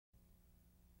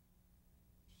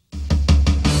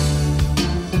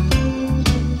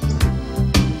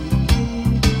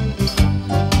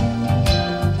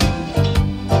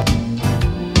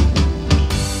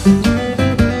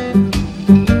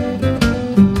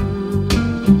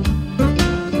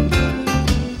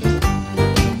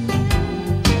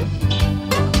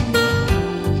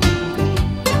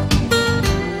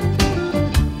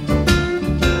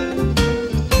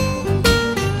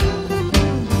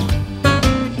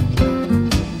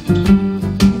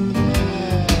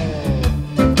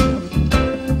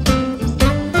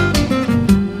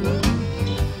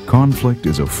Conflict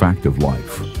is a fact of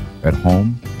life, at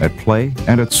home, at play,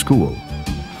 and at school.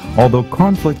 Although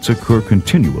conflicts occur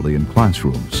continually in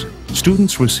classrooms,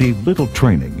 students receive little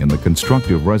training in the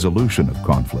constructive resolution of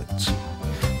conflicts.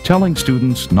 Telling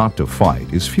students not to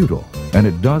fight is futile, and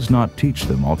it does not teach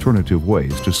them alternative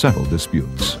ways to settle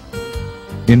disputes.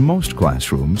 In most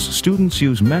classrooms, students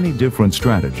use many different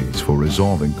strategies for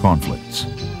resolving conflicts.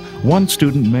 One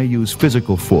student may use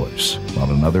physical force, while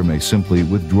another may simply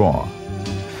withdraw.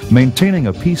 Maintaining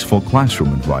a peaceful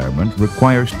classroom environment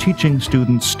requires teaching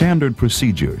students standard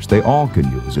procedures they all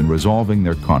can use in resolving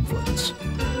their conflicts.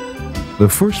 The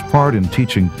first part in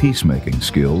teaching peacemaking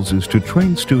skills is to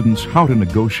train students how to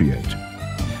negotiate.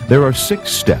 There are 6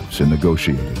 steps in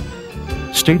negotiating: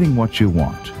 stating what you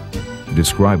want,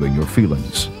 describing your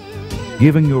feelings,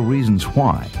 giving your reasons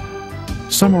why,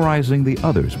 summarizing the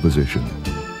other's position,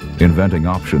 inventing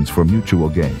options for mutual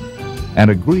gain,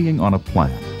 and agreeing on a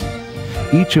plan.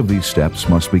 Each of these steps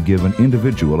must be given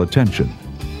individual attention.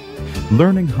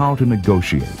 Learning how to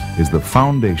negotiate is the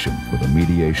foundation for the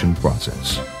mediation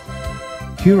process.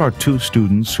 Here are 2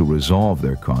 students who resolve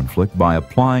their conflict by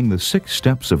applying the 6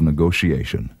 steps of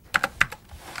negotiation.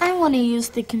 I want to use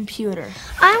the computer.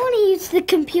 I want to use the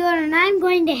computer, and I'm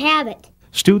going to have it.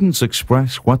 Students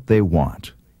express what they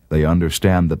want. They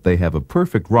understand that they have a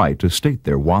perfect right to state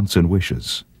their wants and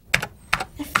wishes.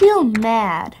 I feel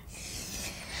mad.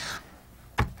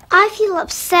 I feel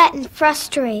upset and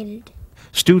frustrated.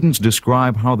 Students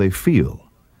describe how they feel.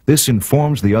 This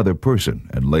informs the other person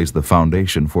and lays the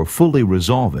foundation for fully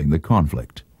resolving the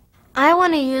conflict. I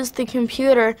want to use the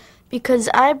computer because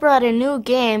I brought a new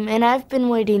game and I've been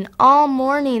waiting all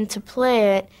morning to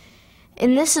play it,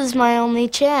 and this is my only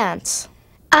chance.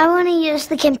 I want to use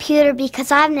the computer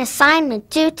because I have an assignment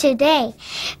due today,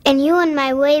 and you in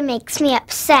my way makes me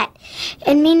upset,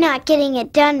 and me not getting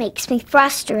it done makes me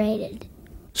frustrated.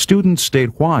 Students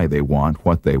state why they want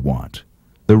what they want.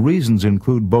 The reasons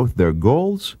include both their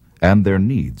goals and their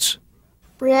needs.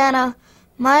 Brianna,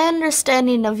 my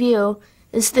understanding of you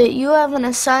is that you have an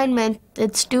assignment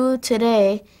that's due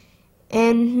today,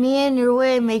 and me in your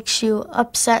way makes you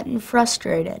upset and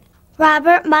frustrated.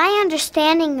 Robert, my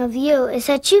understanding of you is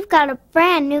that you've got a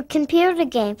brand new computer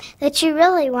game that you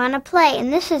really want to play,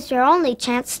 and this is your only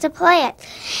chance to play it.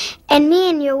 And me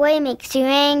in your way makes you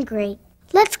angry.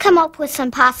 Let's come up with some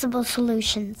possible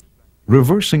solutions.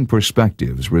 Reversing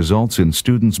perspectives results in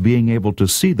students being able to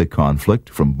see the conflict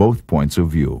from both points of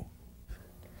view.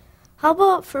 How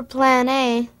about for Plan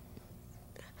A?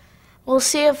 We'll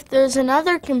see if there's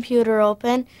another computer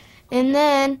open, and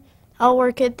then I'll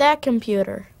work at that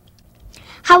computer.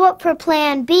 How about for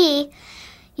Plan B?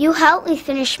 You help me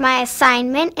finish my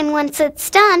assignment, and once it's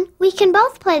done, we can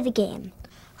both play the game.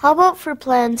 How about for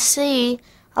Plan C?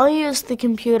 I'll use the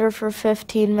computer for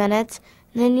 15 minutes,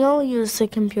 and then you'll use the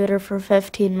computer for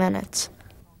 15 minutes.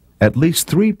 At least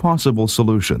 3 possible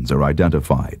solutions are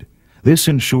identified. This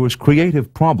ensures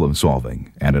creative problem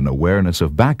solving and an awareness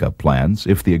of backup plans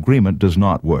if the agreement does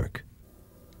not work.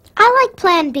 I like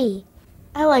Plan B.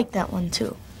 I like that one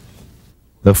too.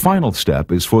 The final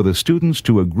step is for the students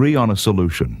to agree on a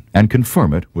solution and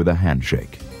confirm it with a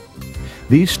handshake.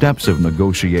 These steps of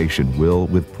negotiation will,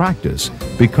 with practice,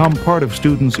 become part of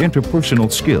students' interpersonal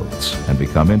skills and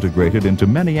become integrated into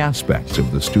many aspects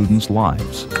of the students'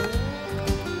 lives.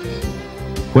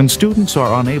 When students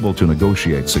are unable to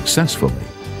negotiate successfully,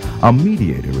 a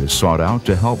mediator is sought out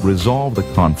to help resolve the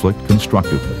conflict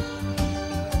constructively.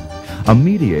 A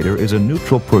mediator is a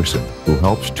neutral person who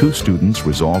helps 2 students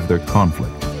resolve their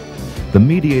conflict. The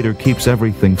mediator keeps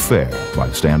everything fair by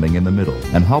standing in the middle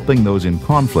and helping those in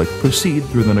conflict proceed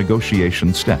through the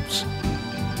negotiation steps.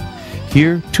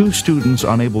 Here, 2 students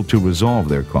unable to resolve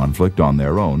their conflict on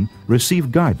their own receive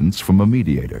guidance from a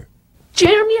mediator.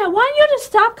 Jeremy, I want you to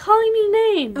stop calling me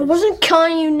names. I wasn't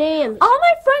calling you names. All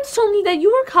my friends told me that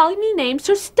you were calling me names,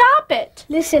 so stop it.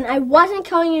 Listen, I wasn't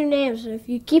calling you names. If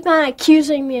you keep on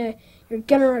accusing me, you're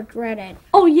gonna regret it.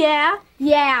 Oh, yeah?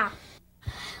 Yeah.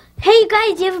 Hey, you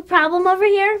guys, do you have a problem over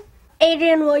here?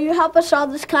 Adrian, will you help us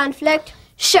solve this conflict?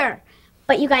 Sure,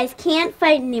 but you guys can't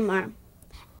fight anymore.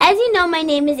 As you know, my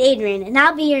name is Adrian, and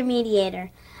I'll be your mediator.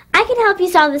 I can help you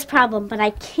solve this problem, but I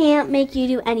can't make you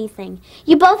do anything.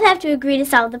 You both have to agree to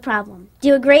solve the problem. Do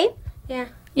you agree? Yeah.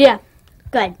 Yeah.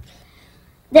 Good.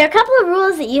 There are a couple of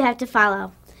rules that you have to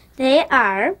follow. They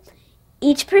are,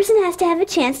 each person has to have a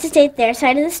chance to state their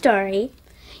side of the story.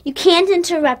 You can't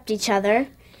interrupt each other.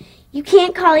 You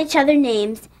can't call each other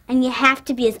names, and you have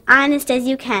to be as honest as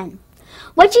you can.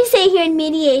 What you say here in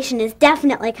mediation is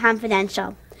definitely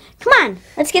confidential. Come on,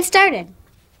 let's get started.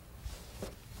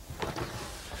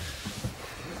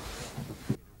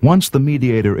 Once the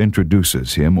mediator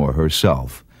introduces him or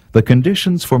herself, the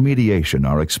conditions for mediation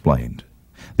are explained.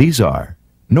 These are: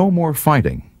 no more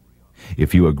fighting.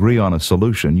 If you agree on a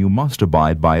solution, you must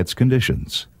abide by its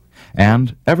conditions.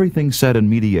 And everything said in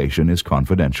mediation is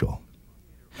confidential.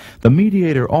 The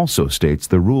mediator also states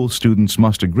the rules students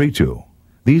must agree to.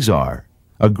 These are: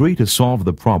 agree to solve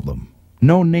the problem,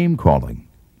 no name-calling,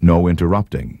 no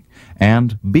interrupting,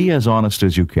 and be as honest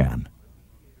as you can.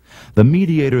 The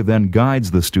mediator then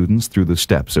guides the students through the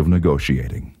steps of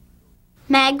negotiating.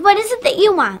 Meg, what is it that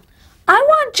you want? I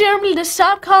want Jeremy to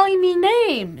stop calling me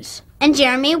names. And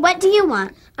Jeremy, what do you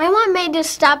want? I want May to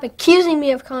stop accusing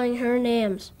me of calling her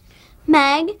names.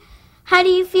 Meg, how do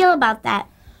you feel about that?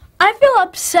 I feel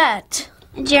upset.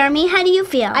 And Jeremy, how do you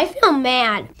feel? I feel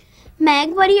mad.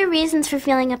 Meg, what are your reasons for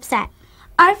feeling upset?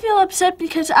 I feel upset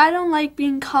because I don't like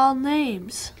being called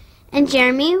names. And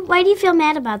Jeremy, why do you feel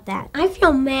mad about that? I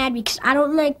feel mad because I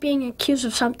don't like being accused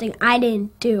of something I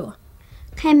didn't do.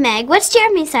 Okay, Meg, what's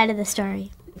Jeremy's side of the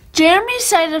story? Jeremy's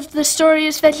side of the story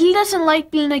is that he doesn't like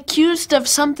being accused of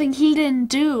something he didn't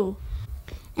do.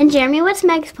 And Jeremy, what's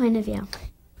Meg's point of view?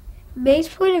 May's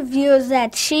point of view is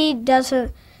that she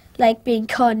doesn't like being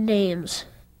called names.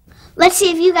 Let's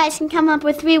see if you guys can come up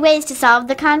with 3 ways to solve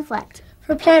the conflict.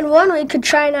 For plan 1, we could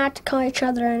try not to call each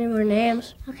other any more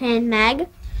names. Okay, and Meg?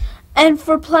 And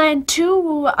for plan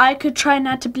 2, I could try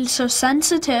not to be so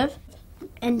sensitive.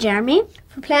 And Jeremy?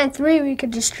 For plan 3, we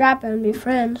could just drop it and be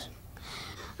friends.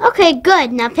 Okay,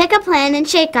 good. Now pick a plan and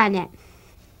shake on it.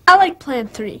 I like plan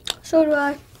 3. So do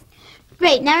I.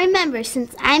 Great. Now remember,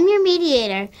 since I'm your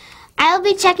mediator, I'll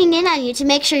be checking in on you to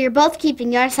make sure you're both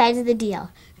keeping your sides of the deal.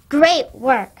 Great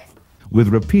work. With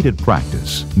repeated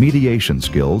practice, mediation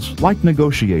skills, like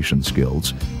negotiation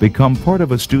skills, become part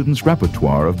of a student's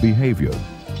repertoire of behavior.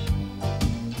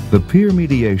 The peer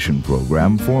mediation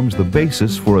program forms the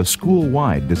basis for a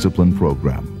school-wide discipline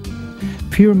program.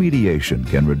 Peer mediation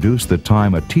can reduce the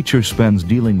time a teacher spends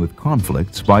dealing with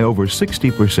conflicts by over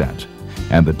 60%,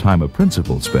 and the time a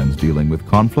principal spends dealing with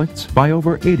conflicts by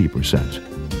over 80%.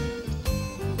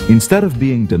 Instead of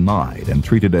being denied and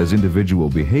treated as individual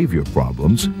behavior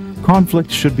problems,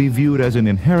 conflicts should be viewed as an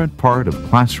inherent part of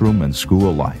classroom and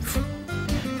school life.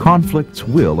 Conflicts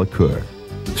will occur.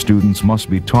 Students must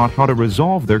be taught how to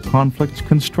resolve their conflicts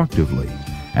constructively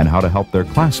and how to help their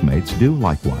classmates do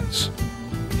likewise.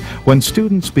 When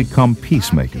students become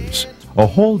peacemakers, a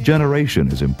whole generation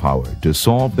is empowered to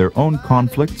solve their own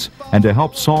conflicts and to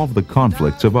help solve the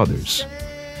conflicts of others.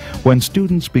 When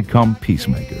students become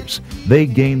peacemakers, they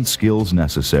gain skills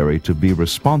necessary to be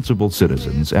responsible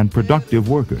citizens and productive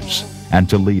workers, and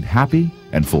to lead happy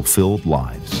and fulfilled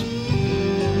lives.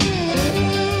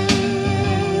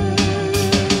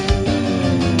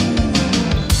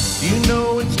 You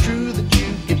know it's true that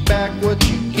you get back what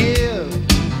you give.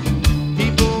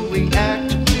 People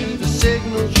react to the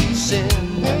signals you send.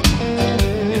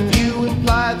 If you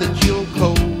imply that you'll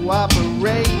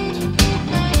cooperate,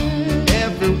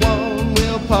 everyone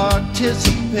will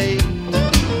participate.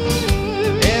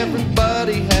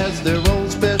 Everybody has their own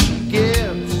special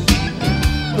gifts.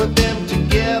 Put them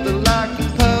together like a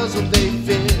puzzle, they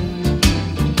fit.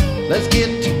 Let's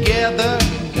get together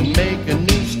and make a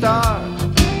new start.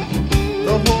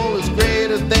 The whole is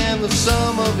greater than the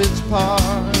sum of its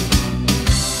parts.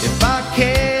 If I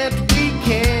can